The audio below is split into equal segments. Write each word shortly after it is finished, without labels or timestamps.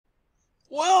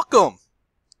Welcome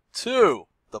to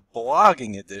the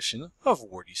blogging edition of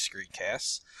Wardy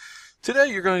Screencasts. Today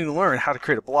you're going to learn how to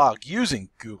create a blog using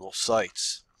Google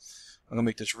Sites. I'm going to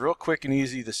make this real quick and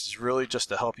easy. This is really just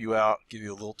to help you out, give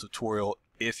you a little tutorial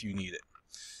if you need it.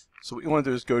 So what you want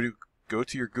to do is go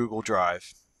to your Google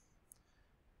Drive.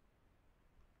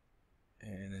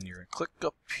 And then you're going to click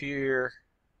up here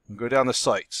and go down to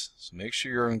Sites. So make sure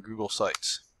you're in Google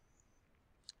Sites.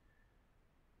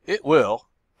 It will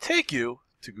take you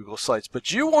to Google Sites,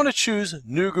 but you want to choose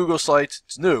New Google Sites.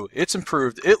 It's new, it's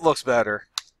improved, it looks better.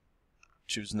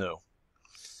 Choose New.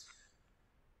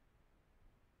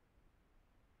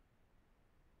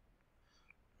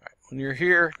 Alright, when you're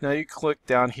here, now you click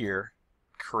down here,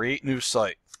 Create New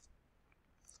Site.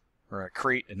 We're going to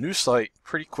create a new site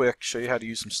pretty quick, show you how to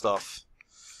use some stuff.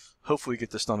 Hopefully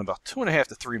get this done in about 2.5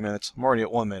 to 3 minutes. I'm already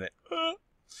at 1 minute.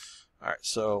 Alright,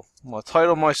 so I'm going to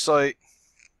title my site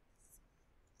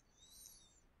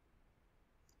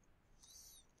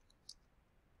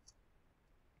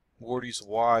Wardy's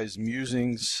Wise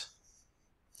Musings.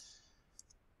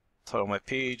 Title my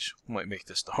page. We might make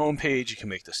this the home page. You can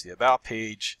make this the about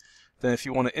page. Then if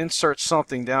you want to insert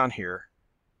something down here,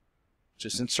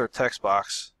 just insert text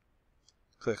box.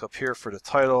 Click up here for the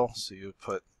title. So you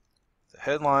put the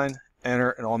headline,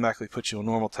 enter, and automatically puts you in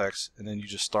normal text, and then you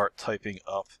just start typing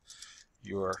up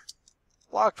your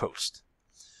blog post.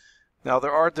 Now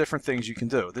there are different things you can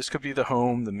do. This could be the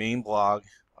home, the main blog.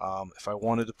 If I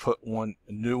wanted to put a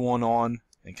new one on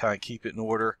and kind of keep it in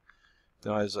order,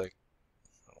 then I was like,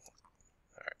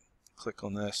 alright, click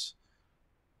on this,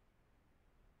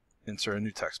 insert a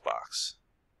new text box.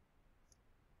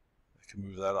 I can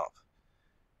move that up.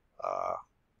 I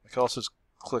can also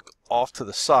click off to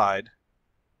the side,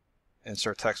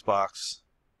 insert text box.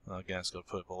 Again, it's going to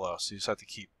put it below, so you just have to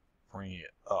keep bringing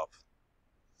it up.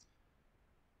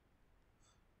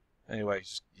 Anyway,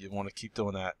 you want to keep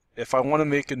doing that. If I want to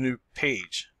make a new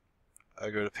page, I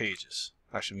go to Pages.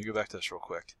 Actually, let me go back to this real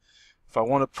quick. If I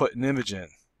want to put an image in,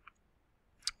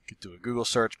 you could do a Google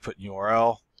search, put an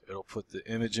URL. It'll put the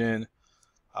image in.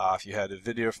 If you had a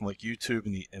video from like YouTube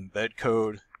and the embed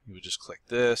code, you would just click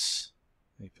this,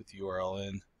 and you put the URL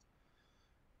in.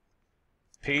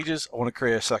 Pages, I want to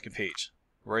create a second page.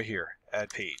 Right here, add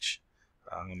page.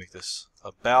 I'm going to make this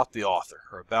about the author,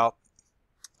 or about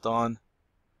done.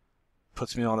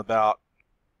 Puts me on about.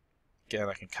 Again,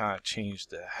 I can kind of change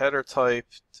the header type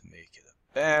to make it a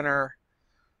banner.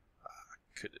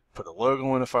 Could put a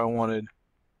logo in if I wanted.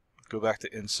 Go back to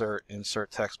insert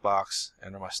text box,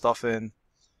 enter my stuff in.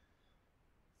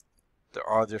 There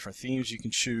are different themes you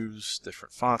can choose,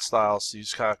 different font styles, so you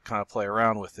just kind of play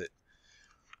around with it.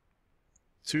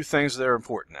 Two things that are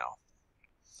important now.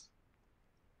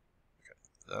 Okay,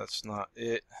 that's not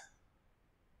it.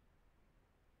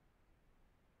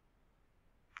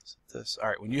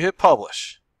 Alright, when you hit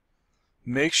publish,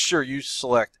 make sure you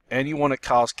select anyone at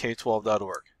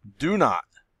collegek12.org. Do not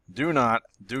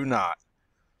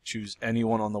choose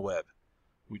anyone on the web.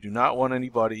 We do not want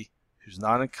anybody who's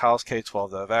not in College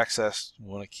K-12 to have access. We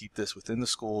want to keep this within the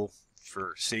school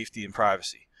for safety and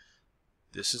privacy.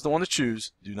 This is the one to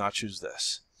choose. Do not choose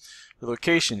this. The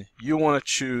location, you want to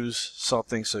choose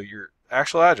something so your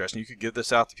actual address, and you could give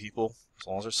this out to people as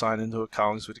long as they're signed into a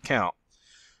Collingswood account.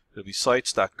 It'll be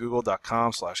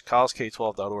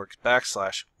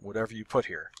sites.google.com/collegek12.org/ whatever you put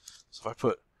here. So if I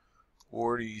put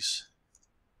Wardy's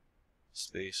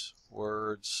space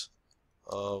words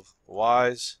of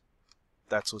wise,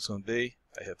 that's what it's going to be.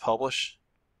 I hit publish.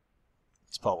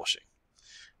 It's publishing.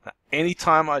 Now,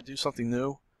 anytime I do something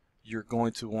new, you're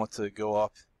going to want to go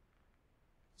up.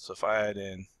 So if I add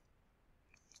in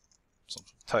some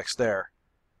text there,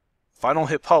 if I don't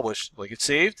hit publish, like it's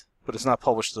saved, but it's not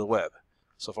published to the web.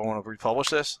 So if I want to republish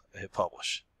this, I hit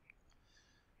publish.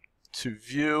 To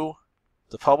view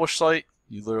the publish site,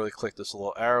 you literally click this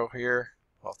little arrow here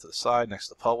off to the side next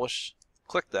to publish.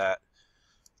 Click that.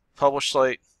 Publish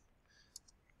site.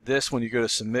 This, when you go to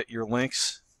submit your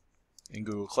links in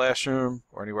Google Classroom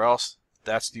or anywhere else,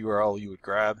 that's the URL you would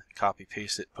grab, copy,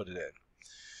 paste it, put it in.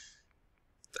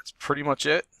 That's pretty much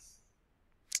it.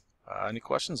 Any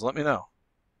questions? Let me know.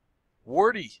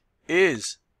 Wardy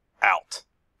is out.